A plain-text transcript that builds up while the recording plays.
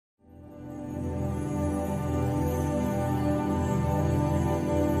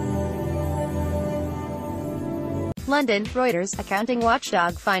London, Reuters. Accounting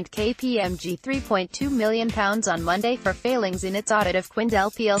watchdog fined KPMG £3.2 million on Monday for failings in its audit of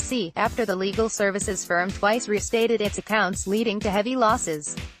Quindell Plc, after the legal services firm twice restated its accounts, leading to heavy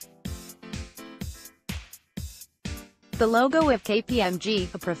losses. The logo of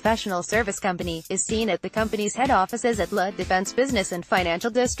KPMG, a professional service company, is seen at the company's head offices at La Défense Business and Financial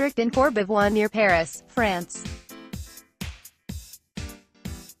District in Courbevoie near Paris, France.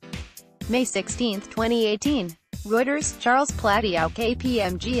 May 16, 2018. Reuters. Charles Platiau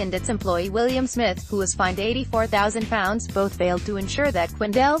KPMG and its employee William Smith, who was fined £84,000, both failed to ensure that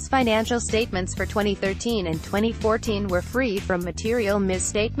Quindell's financial statements for 2013 and 2014 were free from material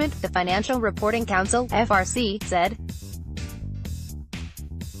misstatement, the Financial Reporting Council (FRC) said.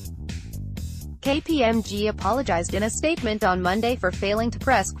 KPMG apologized in a statement on Monday for failing to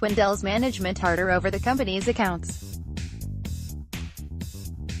press Quindell's management harder over the company's accounts.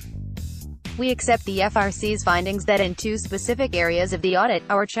 "We accept the FRC's findings that in two specific areas of the audit,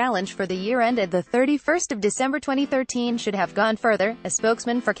 our challenge for the year ended the 31st of December 2013 should have gone further," a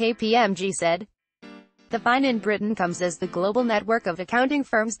spokesman for KPMG said. The fine in Britain comes as the global network of accounting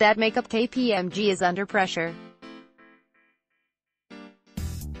firms that make up KPMG is under pressure.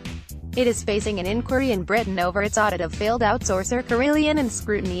 It is facing an inquiry in Britain over its audit of failed outsourcer Carillion and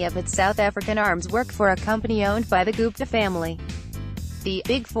scrutiny of its South African arms work for a company owned by the Gupta family. The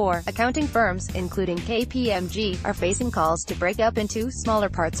Big Four accounting firms, including KPMG, are facing calls to break up into smaller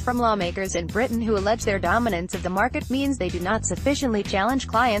parts from lawmakers in Britain who allege their dominance of the market means they do not sufficiently challenge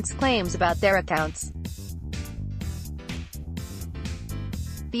clients' claims about their accounts.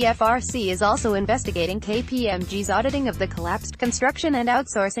 The FRC is also investigating KPMG's auditing of the collapsed construction and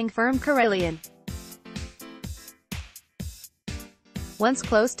outsourcing firm Carillion. Once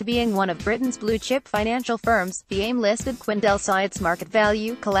close to being one of Britain's blue-chip financial firms, the AIM-listed Quindell saw its market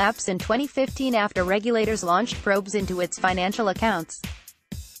value collapse in 2015 after regulators launched probes into its financial accounts.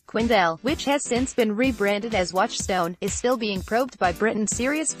 Quindell, which has since been rebranded as Watchdog, is still being probed by Britain's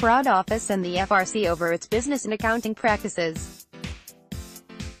Serious Fraud Office and the FRC over its business and accounting practices.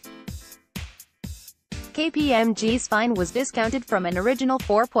 KPMG's fine was discounted from an original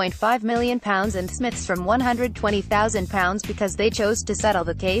 £4.5 million and Smith's from £120,000 because they chose to settle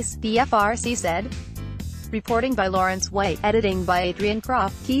the case, the FRC said. Reporting by Lawrence White, editing by Adrian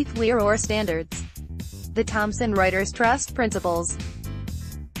Croft, Keith Weir or Standards. The Thomson Reuters Trust Principles.